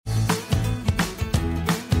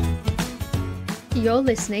You're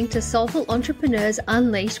listening to Soulful Entrepreneurs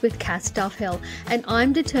Unleashed with Cass Duffhill, and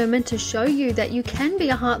I'm determined to show you that you can be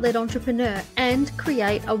a heart-led entrepreneur and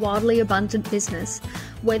create a wildly abundant business.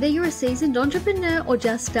 Whether you're a seasoned entrepreneur or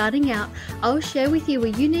just starting out, I'll share with you a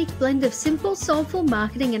unique blend of simple, soulful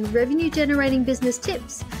marketing and revenue-generating business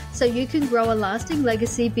tips so you can grow a lasting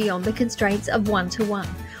legacy beyond the constraints of one-to-one.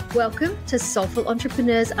 Welcome to Soulful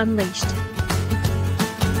Entrepreneurs Unleashed.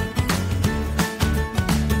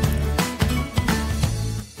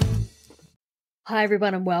 Hi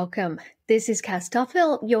everyone and welcome. This is Cass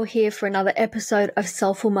Duffhill. You're here for another episode of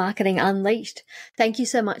Soulful Marketing Unleashed. Thank you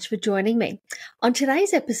so much for joining me. On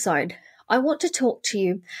today's episode, I want to talk to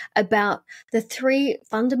you about the 3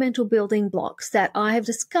 fundamental building blocks that I have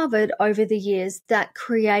discovered over the years that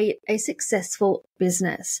create a successful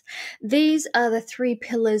business. These are the 3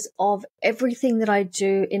 pillars of everything that I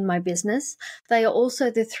do in my business. They are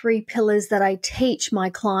also the 3 pillars that I teach my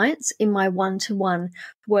clients in my one-to-one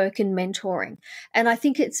work and mentoring. And I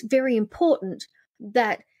think it's very important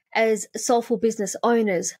that as soulful business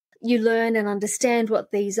owners, you learn and understand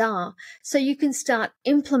what these are so you can start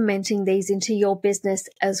implementing these into your business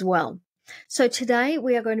as well. So today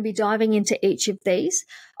we are going to be diving into each of these.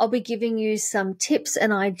 I'll be giving you some tips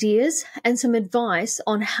and ideas and some advice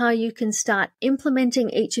on how you can start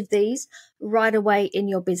implementing each of these right away in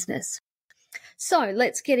your business. So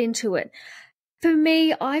let's get into it. For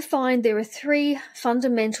me, I find there are 3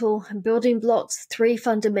 fundamental building blocks, 3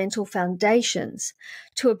 fundamental foundations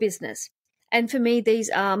to a business. And for me, these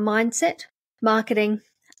are mindset, marketing,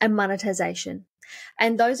 and monetization.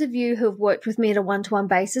 And those of you who have worked with me on a one-to-one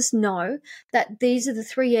basis know that these are the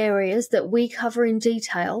 3 areas that we cover in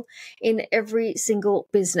detail in every single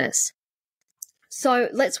business. So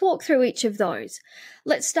let's walk through each of those.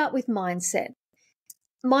 Let's start with mindset.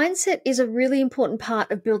 Mindset is a really important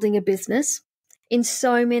part of building a business in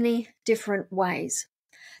so many different ways.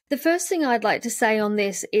 The first thing I'd like to say on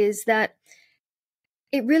this is that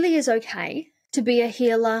it really is okay to be a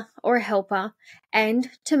healer or a helper and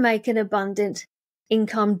to make an abundant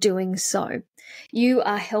income doing so. You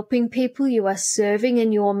are helping people, you are serving,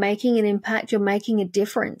 and you are making an impact, you're making a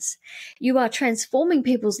difference. You are transforming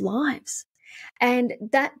people's lives. And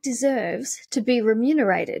that deserves to be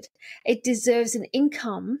remunerated. It deserves an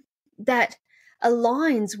income that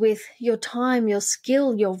aligns with your time, your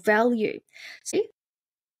skill, your value.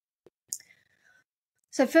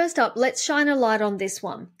 So first up, let's shine a light on this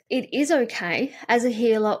one. It is okay as a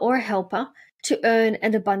healer or a helper to earn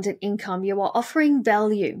an abundant income. You are offering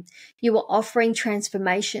value. You are offering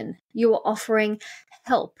transformation. You are offering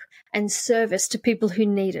help and service to people who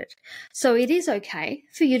need it. So it is okay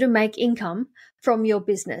for you to make income from your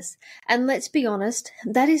business. And let's be honest,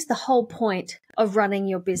 that is the whole point of running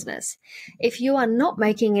your business. If you are not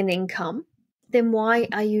making an income, then why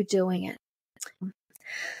are you doing it?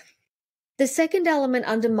 The second element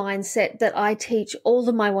under mindset that I teach all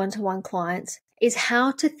of my one-to-one clients is how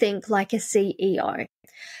to think like a CEO.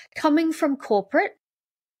 Coming from corporate,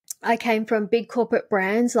 I came from big corporate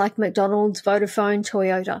brands like McDonald's, Vodafone,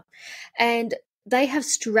 Toyota, and they have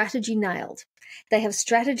strategy nailed. They have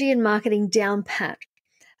strategy and marketing down pat.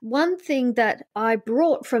 One thing that I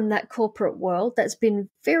brought from that corporate world that's been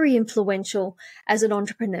very influential as an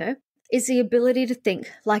entrepreneur is the ability to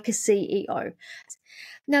think like a CEO.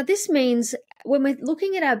 Now, this means when we're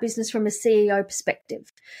looking at our business from a CEO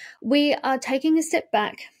perspective, we are taking a step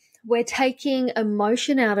back, we're taking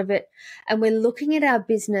emotion out of it, and we're looking at our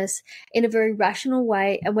business in a very rational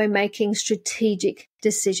way, and we're making strategic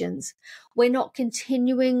decisions. We're not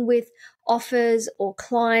continuing with offers or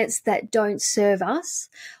clients that don't serve us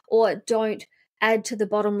or don't add to the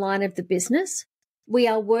bottom line of the business. We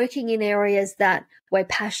are working in areas that we're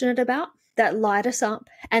passionate about, that light us up,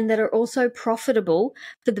 and that are also profitable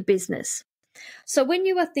for the business. So when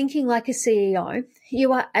you are thinking like a CEO,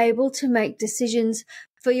 you are able to make decisions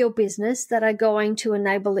for your business that are going to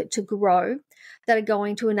enable it to grow, that are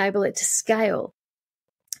going to enable it to scale.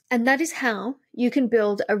 And that is how you can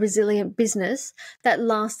build a resilient business that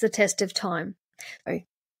lasts the test of time. The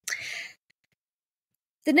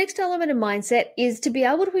next element of mindset is to be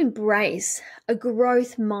able to embrace a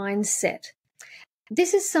growth mindset.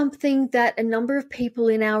 This is something that a number of people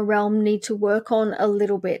in our realm need to work on a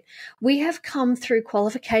little bit. We have come through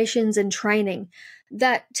qualifications and training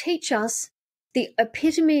that teach us the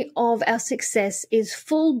epitome of our success is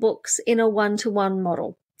full books in a one-to-one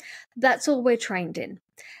model. That's all we're trained in.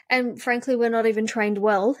 And frankly, we're not even trained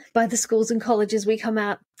well by the schools and colleges we come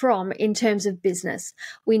out from in terms of business.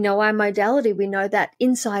 We know our modality, we know that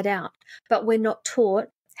inside out, but we're not taught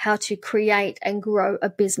how to create and grow a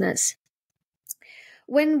business.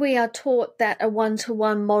 When we are taught that a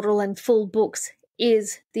one-to-one model and full books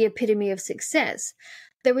is the epitome of success,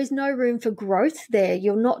 there is no room for growth there.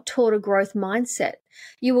 You're not taught a growth mindset.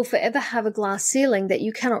 You will forever have a glass ceiling that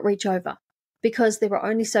you cannot reach over because there are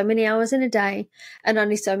only so many hours in a day and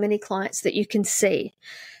only so many clients that you can see.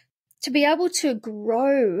 To be able to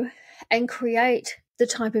grow and create the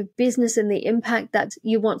type of business and the impact that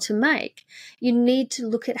you want to make, you need to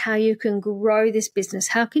look at how you can grow this business.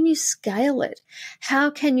 How can you scale it? How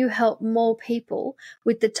can you help more people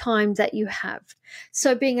with the time that you have?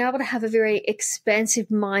 So being able to have a very expansive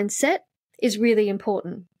mindset is really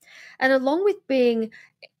important. And along with being,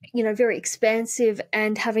 very expansive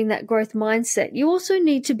and having that growth mindset, you also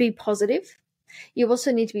need to be positive. You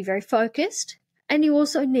also need to be very focused, and you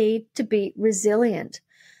also need to be resilient.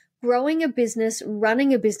 Growing a business,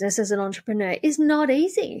 running a business as an entrepreneur is not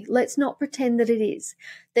easy. Let's not pretend that it is.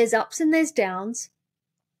 There's ups and there's downs,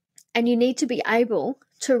 and you need to be able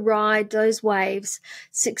to ride those waves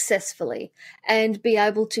successfully and be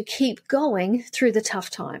able to keep going through the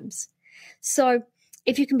tough times. So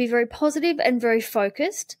if you can be very positive and very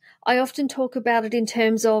focused, I often talk about it in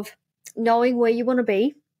terms of knowing where you want to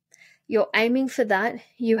be. You're aiming for that.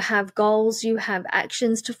 You have goals, you have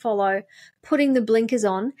actions to follow, putting the blinkers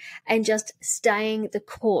on and just staying the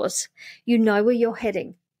course. You know where you're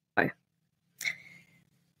heading.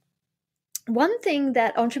 One thing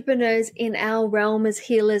that entrepreneurs in our realm as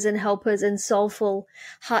healers and helpers and soulful,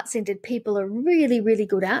 heart-centered people are really, really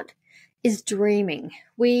good at is dreaming.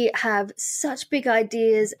 We have such big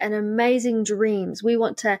ideas and amazing dreams. We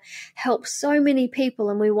want to help so many people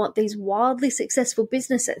and we want these wildly successful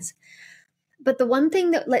businesses. But the one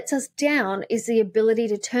thing that lets us down is the ability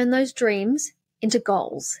to turn those dreams into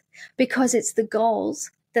goals, because it's the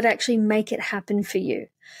goals that actually make it happen for you.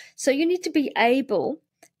 So you need to be able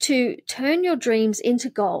to turn your dreams into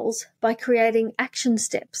goals by creating action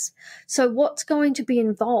steps. So what's going to be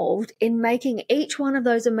involved in making each one of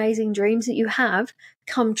those amazing dreams that you have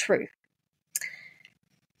come true?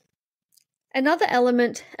 Another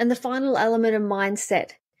element, and the final element of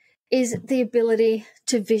mindset, is the ability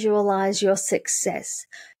to visualize your success.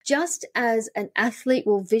 Just as an athlete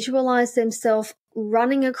will visualize themselves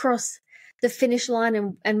running across the finish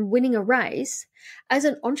line and winning a race, as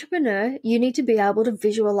an entrepreneur, you need to be able to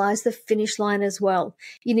visualize the finish line as well.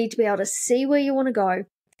 You need to be able to see where you want to go.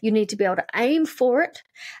 You need to be able to aim for it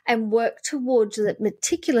and work towards it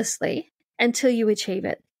meticulously until you achieve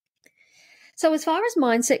it. So as far as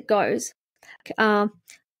mindset goes,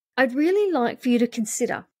 I'd really like for you to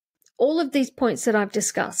consider all of these points that I've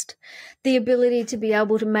discussed. The ability to be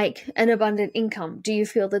able to make an abundant income. Do you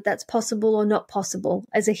feel that that's possible or not possible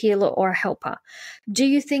as a healer or a helper? Do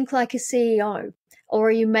you think like a CEO? Or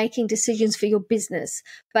are you making decisions for your business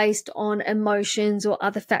based on emotions or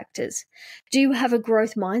other factors? Do you have a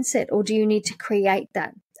growth mindset, or do you need to create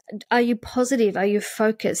that? Are you positive? Are you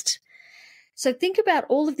focused? So think about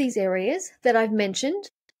all of these areas that I've mentioned,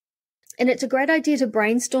 and it's a great idea to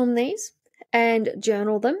brainstorm these and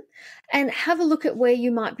journal them and have a look at where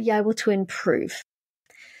you might be able to improve.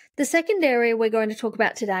 The second area we're going to talk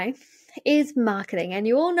about today is marketing, and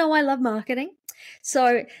you all know I love marketing.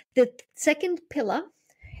 So the second pillar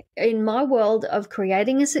in my world of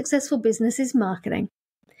creating a successful business is marketing.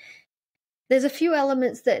 There's a few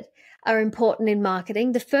elements that are important in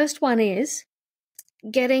marketing. The first one is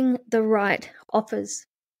getting the right offers.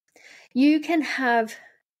 You can have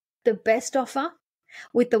the best offer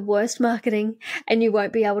with the worst marketing and you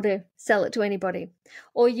won't be able to sell it to anybody.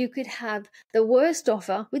 Or you could have the worst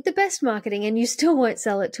offer with the best marketing and you still won't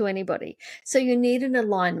sell it to anybody. So you need an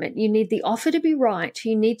alignment. You need the offer to be right.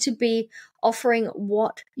 You need to be offering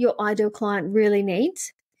what your ideal client really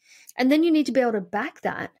needs. And then you need to be able to back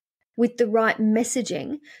that with the right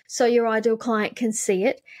messaging so your ideal client can see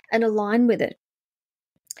it and align with it.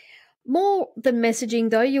 More than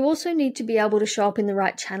messaging though, you also need to be able to show up in the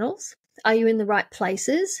right channels. Are you in the right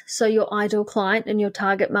places so your ideal client and your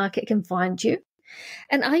target market can find you?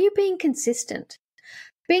 And are you being consistent?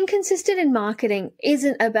 Being consistent in marketing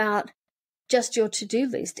isn't about just your to-do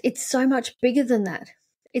list. It's so much bigger than that.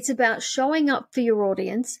 It's about showing up for your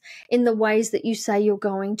audience in the ways that you say you're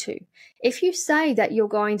going to. If you say that you're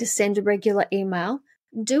going to send a regular email,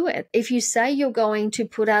 do it. If you say you're going to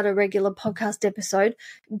put out a regular podcast episode,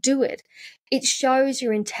 do it. It shows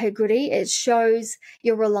your integrity. It shows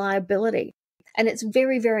your reliability. And it's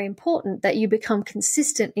very, very important that you become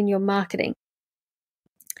consistent in your marketing.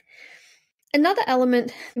 Another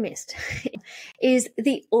element missed is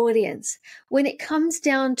the audience. When it comes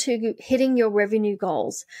down to hitting your revenue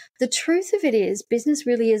goals, the truth of it is business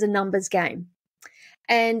really is a numbers game.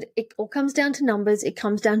 And it all comes down to numbers. It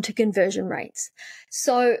comes down to conversion rates.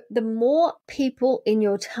 So the more people in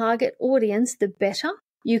your target audience, the better.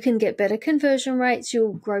 You can get better conversion rates.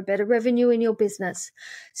 You'll grow better revenue in your business.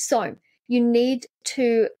 So you need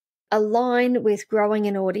to align with growing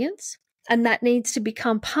an audience, and that needs to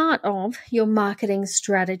become part of your marketing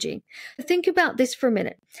strategy. Think about this for a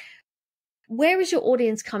minute. Where is your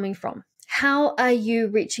audience coming from? How are you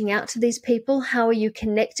reaching out to these people? How are you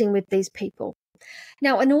connecting with these people?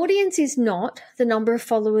 Now, an audience is not the number of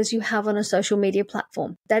followers you have on a social media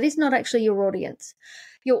platform. That is not actually your audience.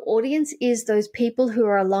 Your audience is those people who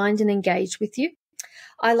are aligned and engaged with you.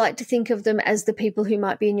 I like to think of them as the people who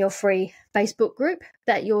might be in your free Facebook group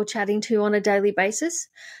that you're chatting to on a daily basis,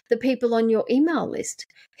 the people on your email list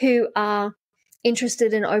who are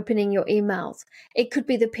interested in opening your emails. It could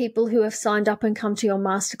be the people who have signed up and come to your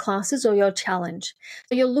masterclasses or your challenge.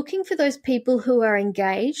 So you're looking for those people who are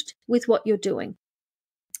engaged with what you're doing.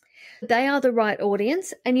 They are the right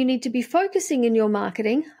audience, and you need to be focusing in your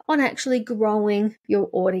marketing on actually growing your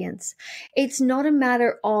audience. It's not a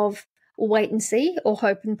matter of wait and see or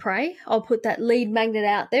hope and pray. I'll put that lead magnet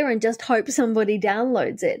out there and just hope somebody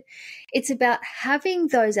downloads it. It's about having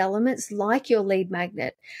those elements like your lead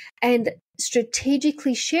magnet and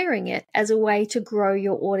strategically sharing it as a way to grow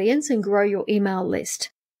your audience and grow your email list.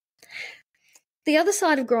 The other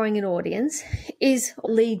side of growing an audience is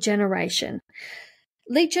lead generation.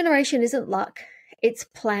 Lead generation isn't luck, it's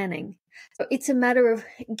planning. So it's a matter of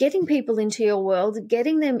getting people into your world,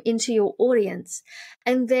 getting them into your audience,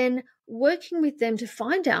 and then working with them to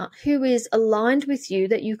find out who is aligned with you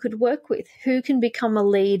that you could work with, who can become a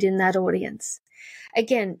lead in that audience.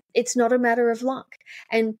 Again, it's not a matter of luck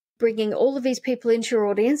and bringing all of these people into your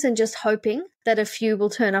audience and just hoping that a few will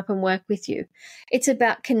turn up and work with you. It's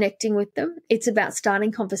about connecting with them. It's about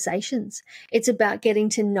starting conversations. It's about getting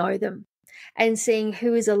to know them and seeing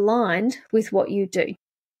who is aligned with what you do.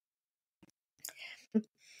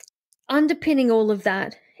 Underpinning all of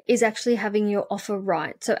that is actually having your offer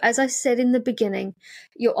right. So as I said in the beginning,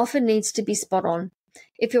 your offer needs to be spot on.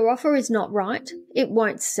 If your offer is not right, it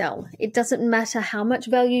won't sell. It doesn't matter how much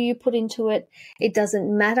value you put into it. It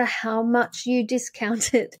doesn't matter how much you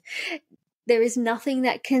discount it. There is nothing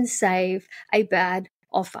that can save a bad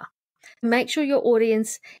offer. Make sure your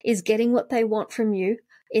audience is getting what they want from you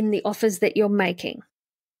in the offers that you're making.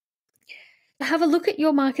 Have a look at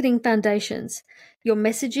your marketing foundations, your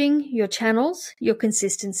messaging, your channels, your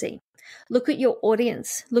consistency. Look at your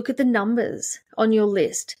audience. Look at the numbers on your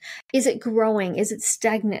list. Is it growing? Is it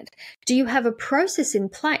stagnant? Do you have a process in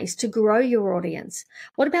place to grow your audience?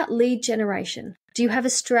 What about lead generation? Do you have a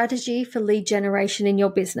strategy for lead generation in your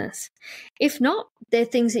business? If not, there are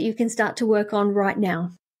things that you can start to work on right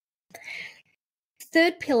now.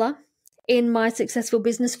 Third pillar in my successful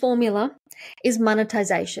business formula is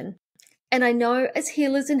monetization. And I know as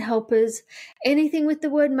healers and helpers, anything with the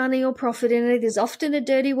word money or profit in it is often a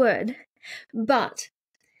dirty word, but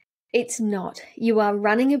it's not. You are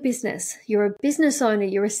running a business. You're a business owner.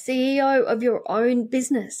 You're a CEO of your own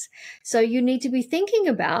business. So you need to be thinking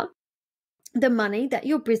about the money that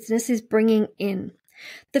your business is bringing in.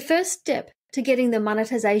 The first step to getting the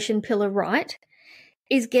monetization pillar right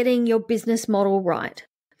is getting your business model right.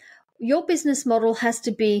 Your business model has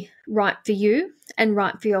to be right for you and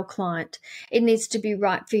right for your client. It needs to be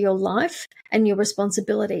right for your life and your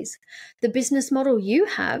responsibilities. The business model you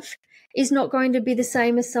have is not going to be the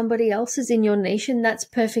same as somebody else's in your niche, and that's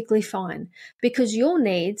perfectly fine because your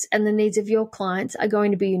needs and the needs of your clients are going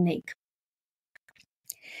to be unique.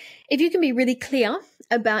 If you can be really clear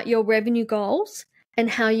about your revenue goals and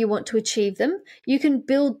how you want to achieve them, you can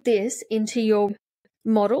build this into your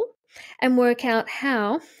model and work out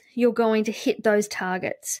how you're going to hit those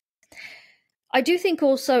targets. I do think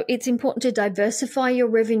also it's important to diversify your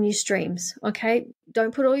revenue streams, okay?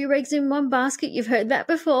 Don't put all your eggs in one basket. You've heard that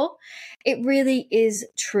before. It really is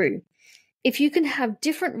true. If you can have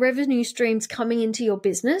different revenue streams coming into your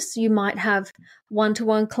business, you might have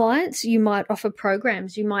one-to-one clients, you might offer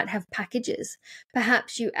programs, you might have packages.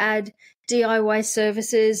 Perhaps you add DIY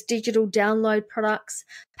services, digital download products,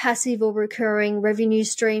 passive or recurring revenue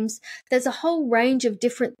streams. There's a whole range of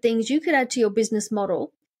different things you could add to your business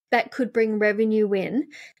model that could bring revenue in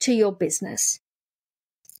to your business.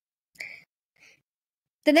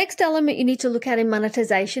 The next element you need to look at in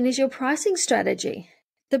monetization is your pricing strategy.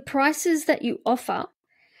 The prices that you offer,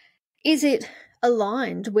 is it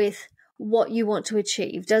aligned with what you want to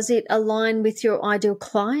achieve? Does it align with your ideal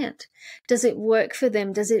client? Does it work for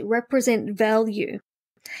them? Does it represent value?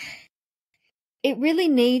 It really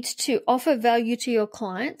needs to offer value to your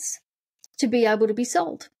clients to be able to be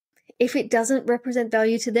sold. If it doesn't represent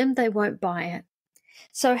value to them, they won't buy it.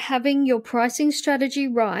 So having your pricing strategy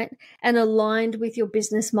right and aligned with your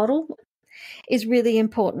business model is really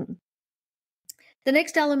important. The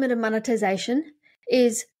next element of monetization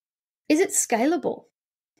is it scalable?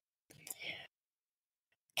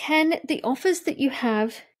 Can the offers that you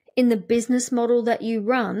have in the business model that you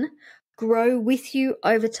run grow with you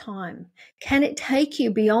over time? Can it take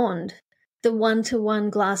you beyond the one-to-one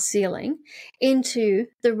glass ceiling into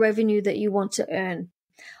the revenue that you want to earn?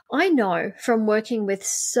 I know from working with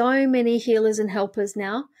so many healers and helpers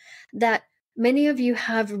now that many of you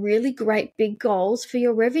have really great big goals for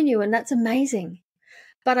your revenue, and that's amazing.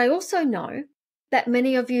 But I also know that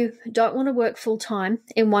many of you don't want to work full time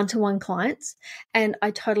in one-to-one clients. And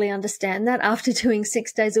I totally understand that. After doing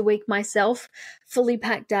 6 days a week myself, fully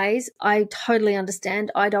packed days, I totally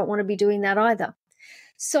understand. I don't want to be doing that either.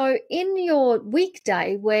 So in your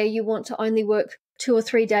weekday where you want to only work 2 or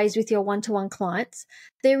 3 days with your one-to-one clients,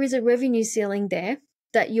 there is a revenue ceiling there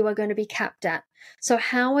that you are going to be capped at. So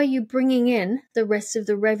how are you bringing in the rest of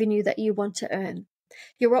the revenue that you want to earn?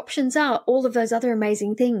 Your options are all of those other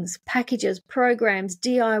amazing things: packages, programs,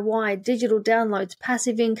 DIY, digital downloads,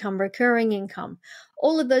 passive income, recurring income,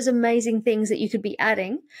 all of those amazing things that you could be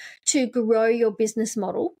adding to grow your business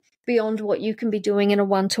model beyond what you can be doing in a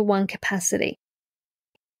one-to-one capacity.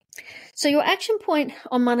 So your action point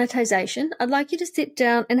on monetization, I'd like you to sit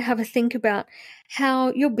down and have a think about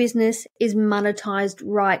how your business is monetized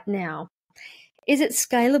right now. Is it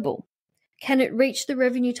scalable? Can it reach the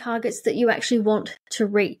revenue targets that you actually want to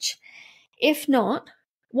reach? If not,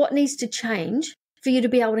 what needs to change for you to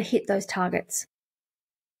be able to hit those targets?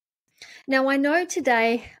 Now, I know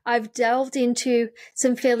today I've delved into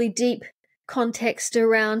some fairly deep context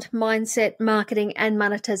around mindset, marketing, and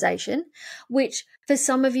monetization, which for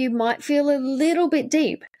some of you might feel a little bit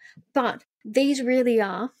deep, but these really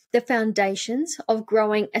are the foundations of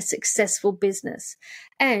growing a successful business,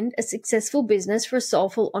 and a successful business for a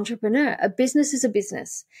soulful entrepreneur. A business is a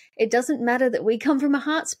business. It doesn't matter that we come from a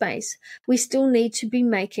heart space. We still need to be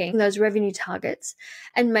making those revenue targets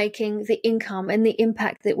and making the income and the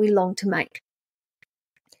impact that we long to make.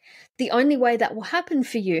 The only way that will happen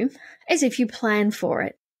for you is if you plan for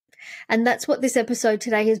it. And that's what this episode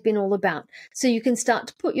today has been all about. So you can start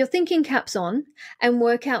to put your thinking caps on and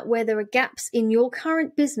work out where there are gaps in your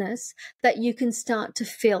current business that you can start to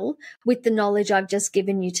fill with the knowledge I've just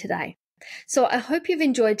given you today. So I hope you've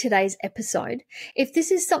enjoyed today's episode. If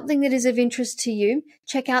this is something that is of interest to you,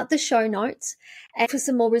 check out the show notes and for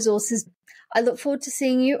some more resources. I look forward to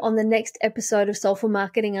seeing you on the next episode of Soulful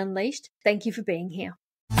Marketing Unleashed. Thank you for being here.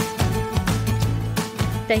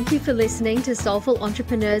 Thank you for listening to Soulful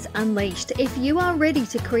Entrepreneurs Unleashed. If you are ready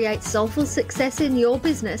to create soulful success in your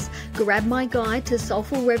business, grab my guide to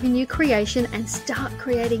soulful revenue creation and start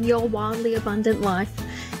creating your wildly abundant life.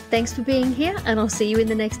 Thanks for being here, and I'll see you in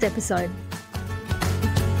the next episode.